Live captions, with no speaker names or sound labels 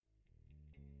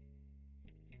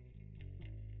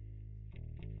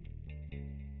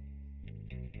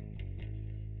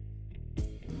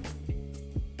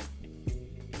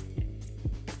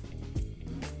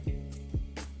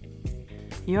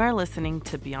You are listening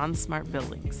to Beyond Smart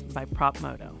Buildings by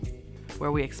PropMoto,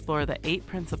 where we explore the 8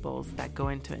 principles that go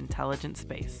into intelligent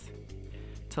space.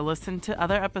 To listen to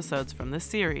other episodes from this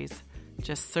series,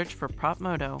 just search for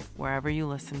PropMoto wherever you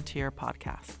listen to your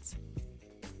podcasts.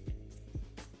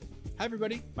 Hi,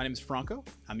 everybody. My name is Franco.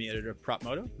 I'm the editor of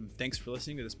PropMoto, and thanks for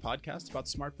listening to this podcast about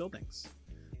smart buildings,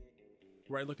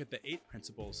 where I look at the 8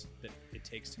 principles that it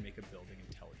takes to make a building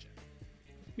intelligent.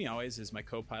 With me always is my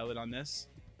co-pilot on this,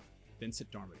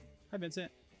 Vincent Dormady. Hi,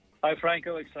 Vincent. Hi,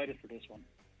 Franco. Excited for this one.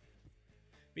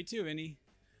 Me too, Vinny.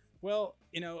 Well,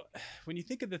 when you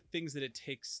think of the things that it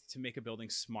takes to make a building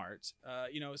smart,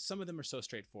 some of them are so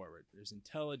straightforward. There's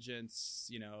intelligence,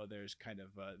 there's kind of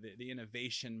the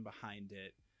innovation behind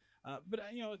it.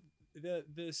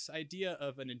 This idea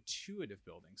of an intuitive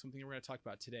building, something we're going to talk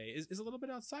about today, is a little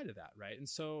bit outside of that, right? And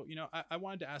so, I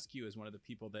wanted to ask you, as one of the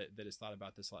people that has thought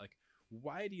about this, like,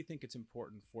 why do you think it's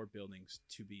important for buildings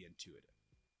to be intuitive?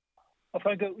 Well,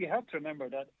 Franco, you have to remember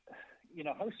that,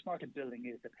 how smart a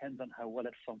building is depends on how well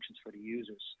it functions for the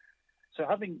users. So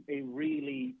having a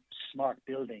really smart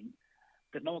building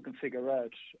that no one can figure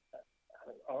out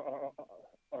or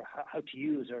how to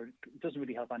use or doesn't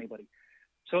really help anybody.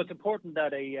 So it's important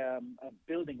that a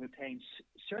building retains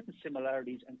certain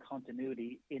similarities and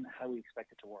continuity in how we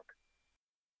expect it to work.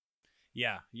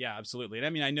 Yeah, absolutely. And I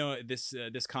mean, I know this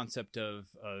concept of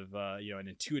an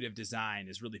intuitive design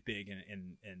is really big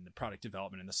in the product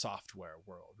development and the software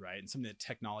world, right? And something that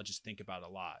technologists think about a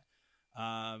lot.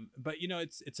 But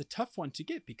it's a tough one to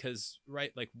get because,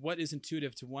 right, like what is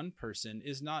intuitive to one person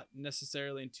is not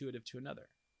necessarily intuitive to another.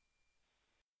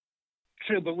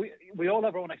 True, but we all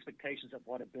have our own expectations of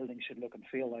what a building should look and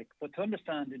feel like. But to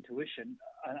understand intuition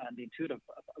and the intuitive,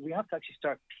 we have to actually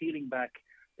start peeling back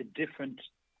the different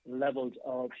levels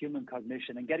of human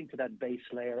cognition and getting to that base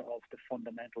layer of the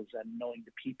fundamentals and knowing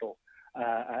the people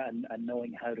and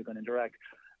knowing how they're going to interact.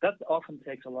 That often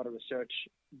takes a lot of research,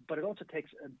 but it also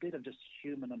takes a bit of just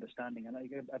human understanding and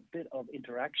a bit of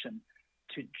interaction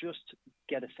to just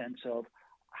get a sense of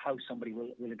how somebody will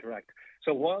interact.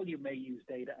 So while you may use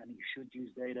data and you should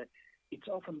use data, it's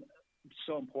often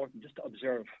so important just to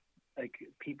observe like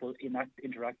people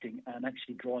interacting and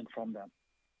actually drawing from them.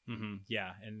 Mm-hmm.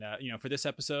 Yeah. And, for this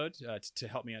episode, to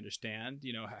help me understand,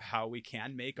 how we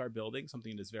can make our building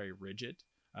something that's very rigid,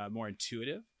 more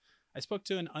intuitive, I spoke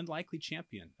to an unlikely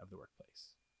champion of the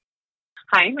workplace.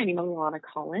 Hi, my name is Alana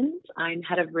Collins. I'm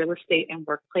head of real estate and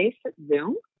workplace at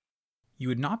Zoom. You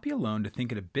would not be alone to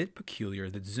think it a bit peculiar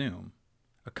that Zoom,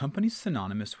 a company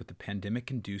synonymous with the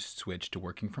pandemic-induced switch to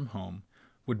working from home,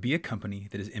 would be a company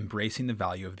that is embracing the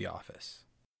value of the office.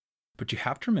 But you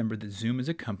have to remember that Zoom is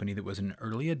a company that was an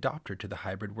early adopter to the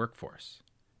hybrid workforce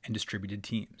and distributed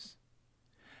teams.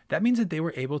 That means that they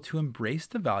were able to embrace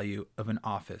the value of an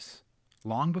office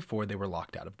long before they were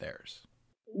locked out of theirs.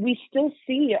 We still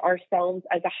see ourselves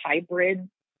as a hybrid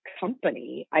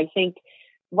company. I think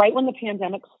right when the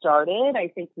pandemic started, I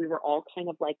think we were all kind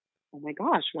of like, oh my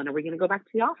gosh, when are we going to go back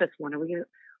to the office?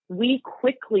 We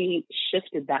quickly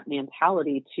shifted that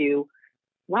mentality to,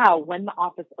 wow, when the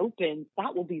office opens,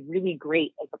 that will be really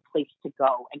great as a place to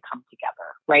go and come together,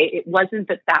 right? It wasn't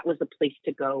that was a place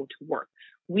to go to work.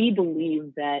 We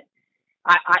believe that,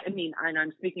 I mean, and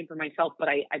I'm speaking for myself, but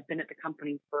I've been at the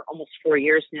company for almost 4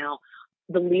 years now.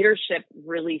 The leadership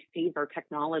really sees our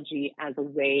technology as a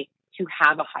way to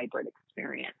have a hybrid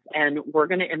experience, and we're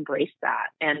going to embrace that.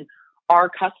 And our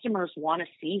customers want to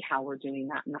see how we're doing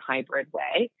that in a hybrid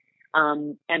way.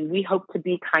 And we hope to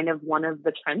be kind of one of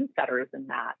the trendsetters in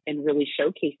that and really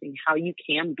showcasing how you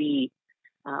can be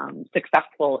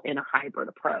successful in a hybrid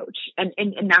approach. And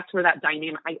that's where that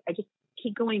dynamic, I just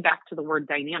keep going back to the word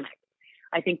dynamic.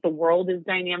 I think the world is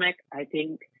dynamic. I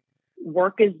think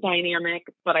work is dynamic,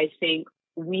 but I think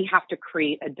we have to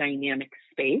create a dynamic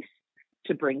space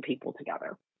to bring people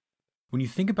together. When you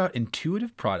think about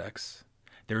intuitive products,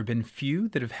 there have been few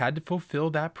that have had to fulfill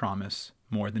that promise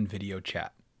more than video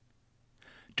chat.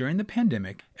 During the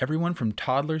pandemic, everyone from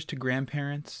toddlers to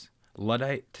grandparents,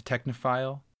 Luddite to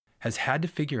technophile, has had to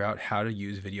figure out how to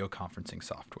use video conferencing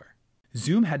software.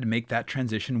 Zoom had to make that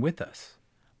transition with us,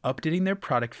 updating their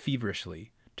product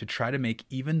feverishly to try to make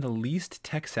even the least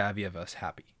tech-savvy of us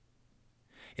happy.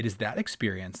 It is that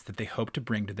experience that they hope to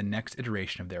bring to the next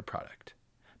iteration of their product,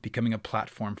 becoming a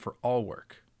platform for all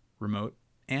work, remote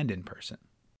and in person.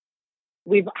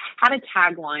 We've had a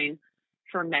tagline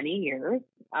for many years,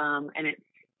 and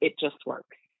it just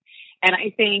works. And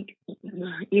I think,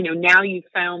 now you've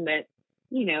found that,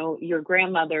 your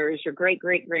grandmothers, your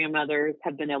great-great-grandmothers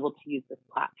have been able to use this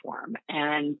platform.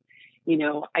 And,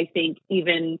 I think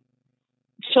even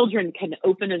children can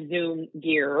open a Zoom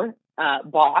gear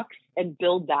box and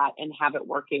build that and have it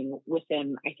working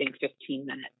within, I think, 15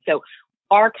 minutes. So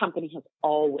our company has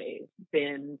always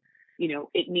been,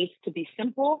 it needs to be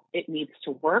simple, it needs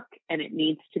to work, and it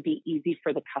needs to be easy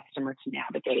for the customer to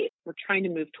navigate. We're trying to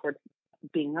move towards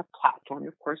being a platform,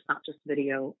 of course, not just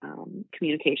video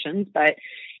communications, but,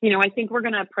 I think we're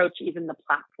going to approach even the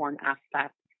platform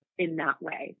aspect in that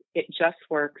way. It just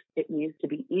works. It needs to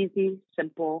be easy,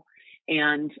 simple,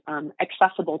 and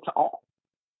accessible to all.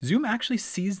 Zoom actually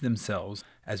sees themselves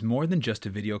as more than just a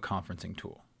video conferencing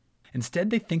tool.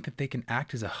 Instead, they think that they can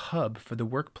act as a hub for the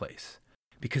workplace,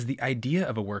 because the idea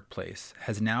of a workplace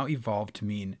has now evolved to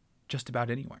mean just about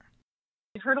anywhere.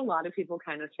 I heard a lot of people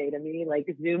kind of say to me, like,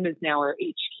 Zoom is now our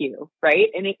HQ, right?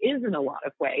 And it is in a lot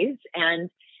of ways. And,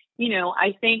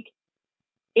 I think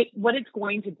what it's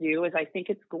going to do is I think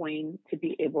it's going to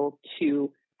be able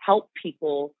to help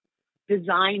people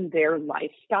design their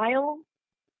lifestyle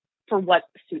for what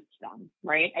suits them,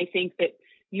 right? I think that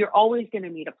you're always going to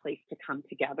need a place to come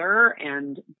together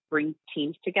and bring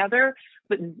teams together,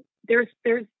 but there's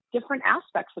different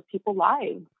aspects of people's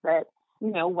lives that,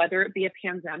 whether it be a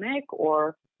pandemic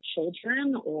or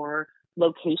children or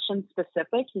location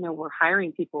specific, we're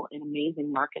hiring people in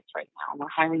amazing markets right now. We're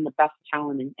hiring the best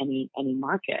talent in any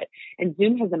market, and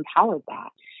Zoom has empowered that.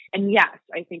 And yes,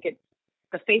 I think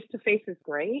the face-to-face is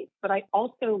great, but I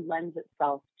also lends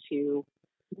itself to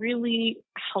really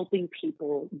helping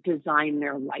people design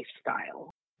their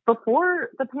lifestyle. Before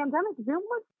the pandemic, Zoom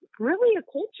was really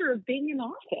a culture of being in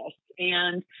office.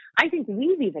 And I think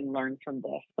we've even learned from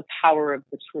this, the power of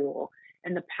the tool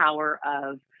and the power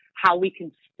of how we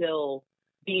can still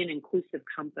be an inclusive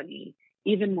company,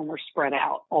 even when we're spread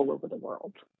out all over the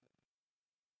world.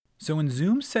 So when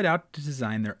Zoom set out to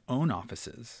design their own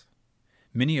offices,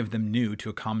 many of them new to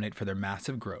accommodate for their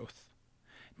massive growth,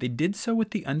 they did so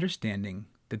with the understanding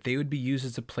that they would be used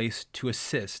as a place to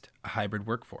assist a hybrid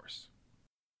workforce.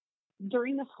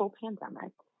 During this whole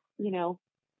pandemic,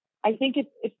 I think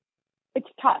it's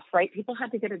tough, right? People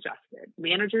had to get adjusted.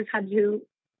 Managers had to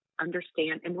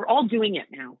understand, and we're all doing it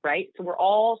now, right? So we're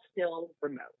all still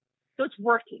remote. So it's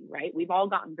working, right? We've all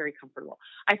gotten very comfortable.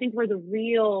 I think where the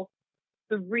real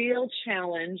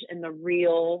challenge and the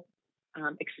real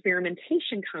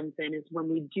experimentation comes in is when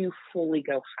we do fully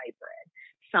go hybrid.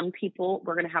 Some people,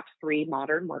 we're going to have 3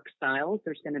 modern work styles.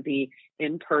 There's going to be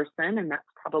in person, and that's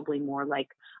probably more like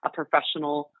a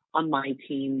professional on my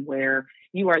team where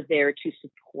you are there to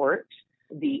support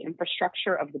the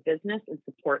infrastructure of the business and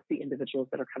support the individuals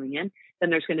that are coming in. Then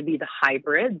there's going to be the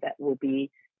hybrid that will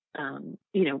be,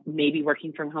 maybe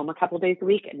working from home a couple of days a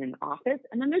week and in office.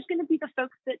 And then there's going to be the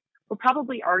folks that were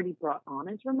probably already brought on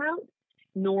as remote,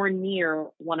 nor near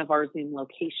one of our Zoom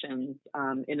locations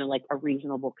in a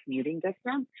reasonable commuting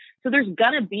distance. So there's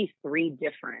going to be 3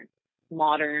 different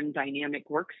modern dynamic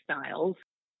work styles.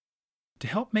 To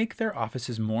help make their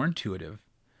offices more intuitive,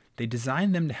 they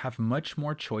designed them to have much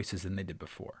more choices than they did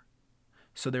before.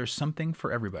 So there's something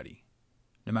for everybody,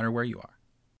 no matter where you are.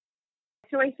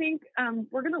 So I think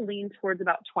we're going to lean towards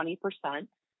about 20%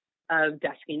 of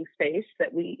desking space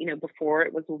that we, before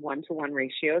it was a 1-to-1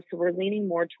 ratio. So we're leaning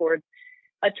more towards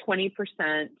a 20%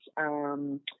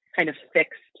 kind of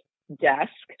fixed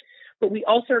desk. But we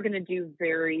also are going to do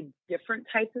very different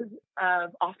types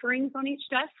of offerings on each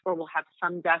desk, where we'll have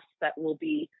some desks that will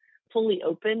be fully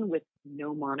open with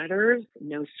no monitors,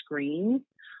 no screens,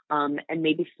 and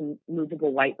maybe some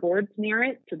movable whiteboards near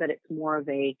it so that it's more of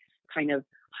a kind of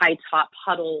high top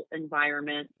huddle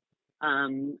environment.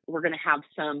 We're going to have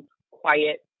some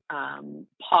quiet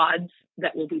pods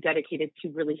that will be dedicated to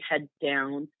really heads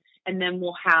down. And then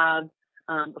we'll have,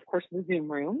 of course, the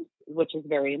Zoom rooms, which is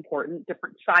very important,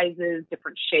 different sizes,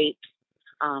 different shapes,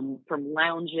 from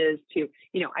lounges to,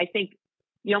 I think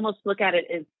you almost look at it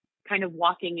as kind of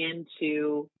walking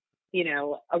into,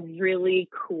 a really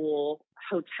cool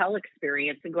hotel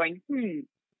experience and going,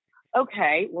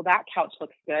 okay, well, that couch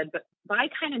looks good, but I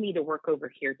kind of need to work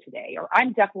over here today, or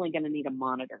I'm definitely going to need a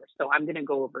monitor, so I'm going to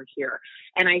go over here.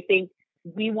 And I think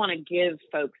we want to give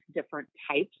folks different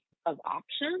types of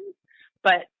options,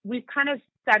 but we've kind of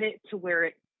set it to where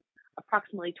it's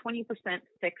approximately 20%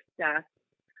 fixed desk,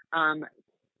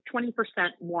 20%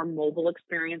 more mobile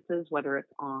experiences, whether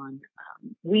it's on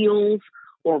wheels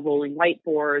or rolling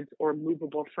whiteboards or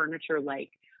movable furniture like,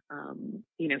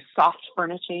 soft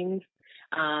furnishings.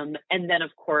 And then,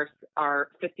 of course, our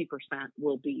 50%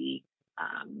 will be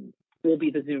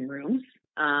the Zoom rooms,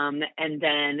 and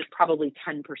then probably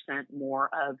 10% more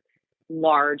of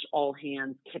large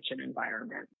all-hands kitchen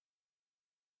environments.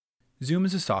 Zoom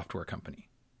is a software company,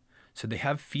 so they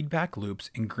have feedback loops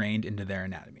ingrained into their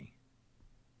anatomy.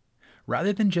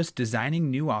 Rather than just designing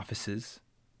new offices,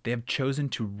 they have chosen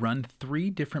to run 3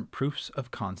 different proofs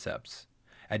of concepts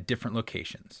at different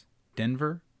locations: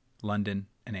 Denver, London,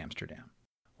 and Amsterdam.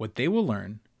 What they will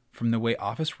learn from the way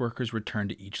office workers return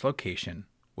to each location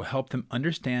will help them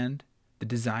understand the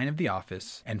design of the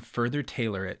office and further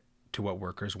tailor it to what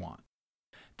workers want.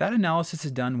 That analysis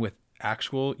is done with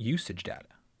actual usage data,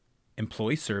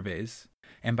 employee surveys,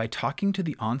 and by talking to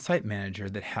the on-site manager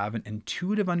that have an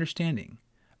intuitive understanding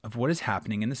of what is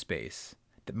happening in the space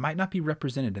that might not be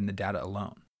represented in the data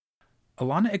alone.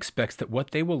 Alana expects that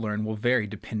what they will learn will vary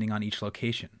depending on each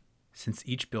location, since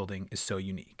each building is so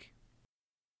unique.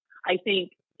 I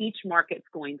think each market's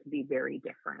going to be very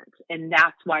different, and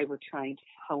that's why we're trying to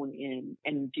hone in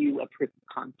and do a proof of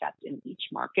concept in each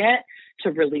market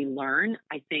to really learn.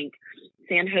 I think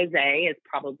San Jose is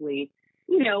probably,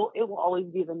 it will always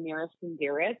be the nearest and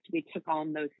dearest. We took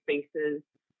on those spaces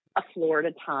a floor at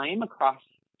a time across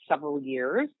several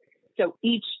years. So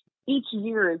each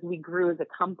year as we grew as a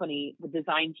company, the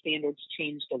design standards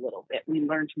changed a little bit. We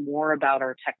learned more about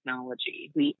our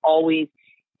technology.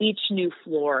 Each new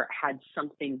floor had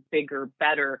something bigger,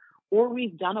 better, or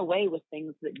we've done away with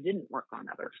things that didn't work on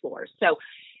other floors. So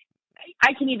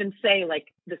I can even say,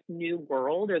 like, this new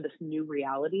world or this new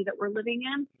reality that we're living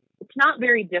in, it's not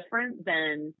very different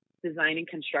than design and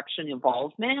construction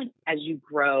involvement as you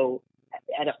grow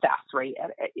at a fast rate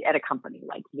at a company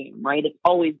like Zoom, right? It's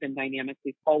always been dynamic.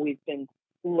 We've always been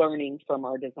learning from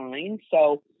our design.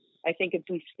 So I think if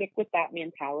we stick with that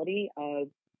mentality of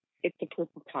it's a proof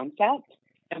of concept,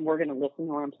 and we're going to listen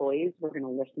to our employees, we're going to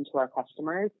listen to our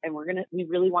customers, and we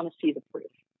really want to see the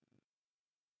proof.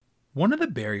 One of the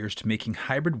barriers to making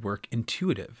hybrid work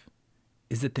intuitive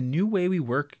is that the new way we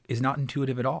work is not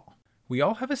intuitive at all. We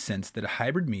all have a sense that a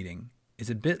hybrid meeting is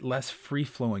a bit less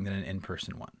free-flowing than an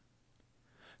in-person one.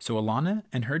 So Alana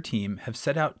and her team have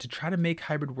set out to try to make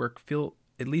hybrid work feel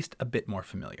at least a bit more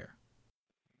familiar.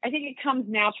 I think it comes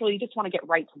naturally. You just want to get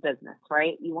right to business,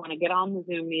 right? You want to get on the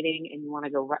Zoom meeting and you want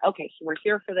to go, okay, so we're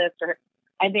here for this.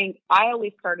 I think I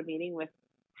always start a meeting with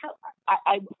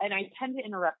I tend to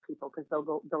interrupt people because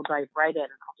they'll dive right in,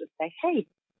 and I'll just say, hey,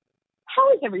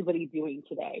 how is everybody doing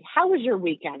today? How was your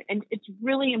weekend? And it's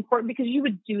really important because you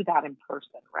would do that in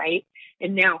person, right?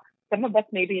 And now some of us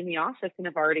may be in the office and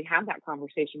have already had that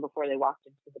conversation before they walked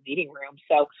into the meeting room.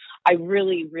 So I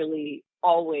really, really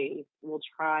always will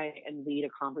try and lead a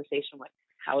conversation with,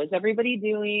 how is everybody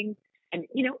doing? And,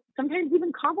 sometimes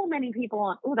even complimenting people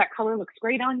on, oh, that color looks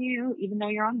great on you, even though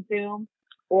you're on Zoom.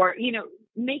 Or,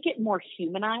 make it more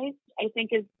humanized, I think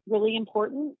is really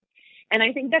important. And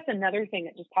I think that's another thing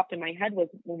that just popped in my head was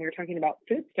when we were talking about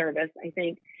food service. I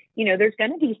think, there's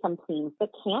going to be some teams that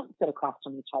can't sit across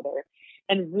from each other,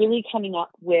 and really coming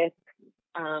up with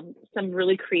some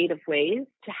really creative ways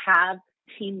to have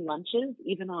team lunches,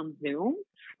 even on Zoom,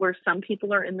 where some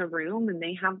people are in the room and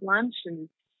they have lunch, and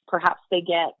perhaps they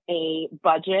get a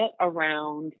budget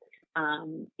around,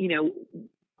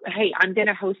 hey, I'm going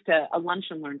to host a lunch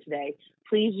and learn today.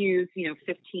 Please use,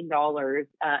 $15,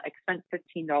 expense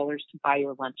 $15 to buy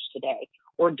your lunch today,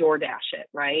 or DoorDash it,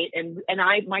 right? And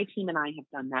my team and I have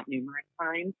done that numerous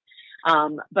times.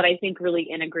 But I think really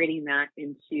integrating that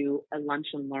into a lunch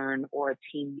and learn or a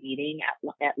team meeting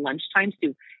at lunchtime,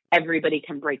 so everybody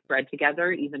can break bread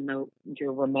together, even though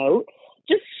you're remote,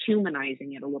 just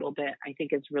humanizing it a little bit, I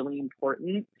think is really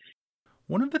important.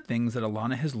 One of the things that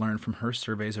Alana has learned from her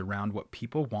surveys around what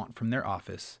people want from their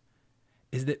office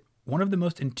is that one of the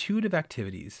most intuitive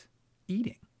activities,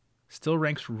 eating, still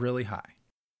ranks really high.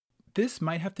 This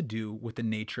might have to do with the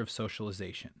nature of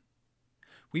socialization.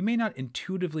 We may not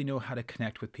intuitively know how to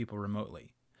connect with people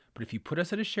remotely, but if you put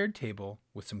us at a shared table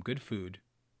with some good food,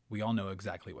 we all know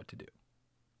exactly what to do.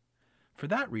 For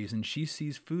that reason, she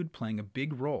sees food playing a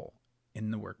big role in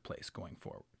the workplace going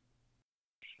forward.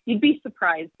 You'd be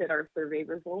surprised at our survey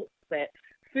results that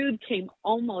food came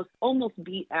almost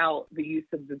beat out the use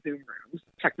of the Zoom rooms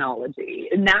technology.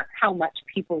 And that's how much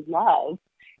people love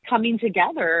coming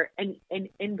together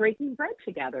and breaking bread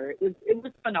together. It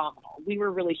was phenomenal. We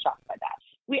were really shocked by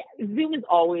that. Zoom has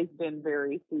always been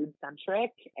very food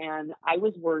centric, and I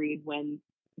was worried when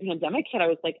the pandemic hit. I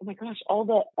was like, oh my gosh, all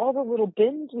the little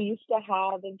bins we used to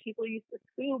have and people used to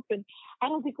scoop, and I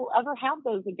don't think we'll ever have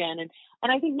those again. And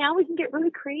I think now we can get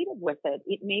really creative with it.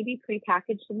 It may be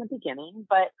prepackaged in the beginning,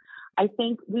 but I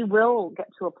think we will get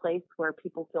to a place where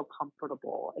people feel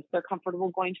comfortable. If they're comfortable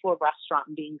going to a restaurant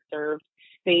and being served,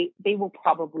 they will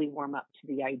probably warm up to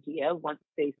the idea once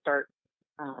they start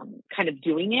kind of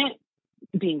doing it,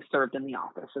 being served in the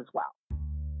office as well.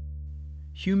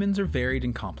 Humans are varied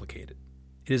and complicated.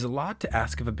 It is a lot to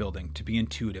ask of a building to be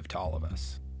intuitive to all of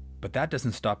us. But that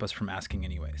doesn't stop us from asking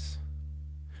anyways.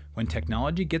 When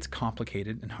technology gets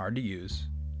complicated and hard to use,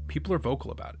 people are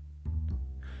vocal about it.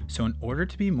 So in order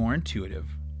to be more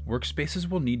intuitive, workspaces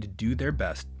will need to do their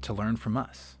best to learn from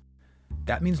us.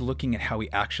 That means looking at how we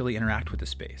actually interact with the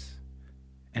space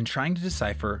and trying to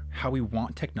decipher how we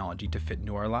want technology to fit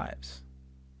into our lives.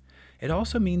 It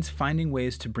also means finding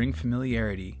ways to bring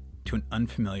familiarity to an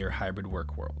unfamiliar hybrid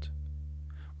work world.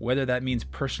 Whether that means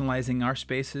personalizing our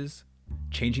spaces,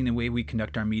 changing the way we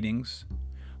conduct our meetings,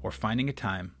 or finding a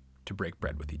time to break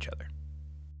bread with each other.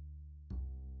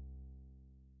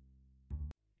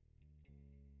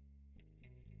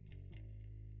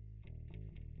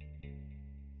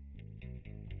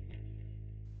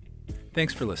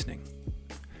 Thanks for listening.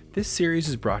 This series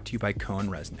is brought to you by Cohen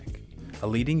Resnick, a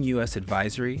leading U.S.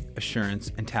 advisory,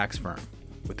 assurance, and tax firm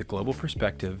with a global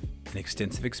perspective and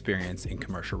extensive experience in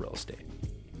commercial real estate.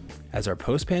 As our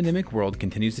post-pandemic world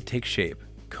continues to take shape,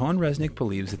 Cohen Resnick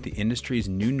believes that the industry's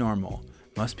new normal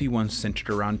must be one centered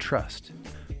around trust,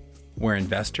 where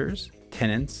investors,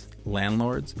 tenants,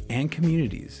 landlords, and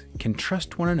communities can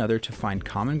trust one another to find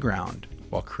common ground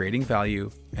while creating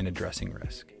value and addressing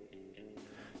risk.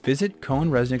 Visit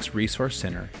Cohen Resnick's Resource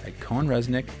Center at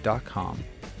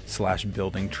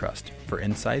cohenresnick.com/buildingtrust for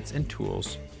insights and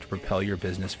tools to propel your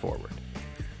business forward.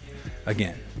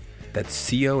 Again,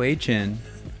 that's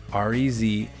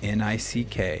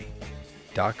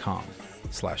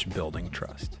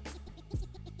COHNREZNICK.com/buildingtrust.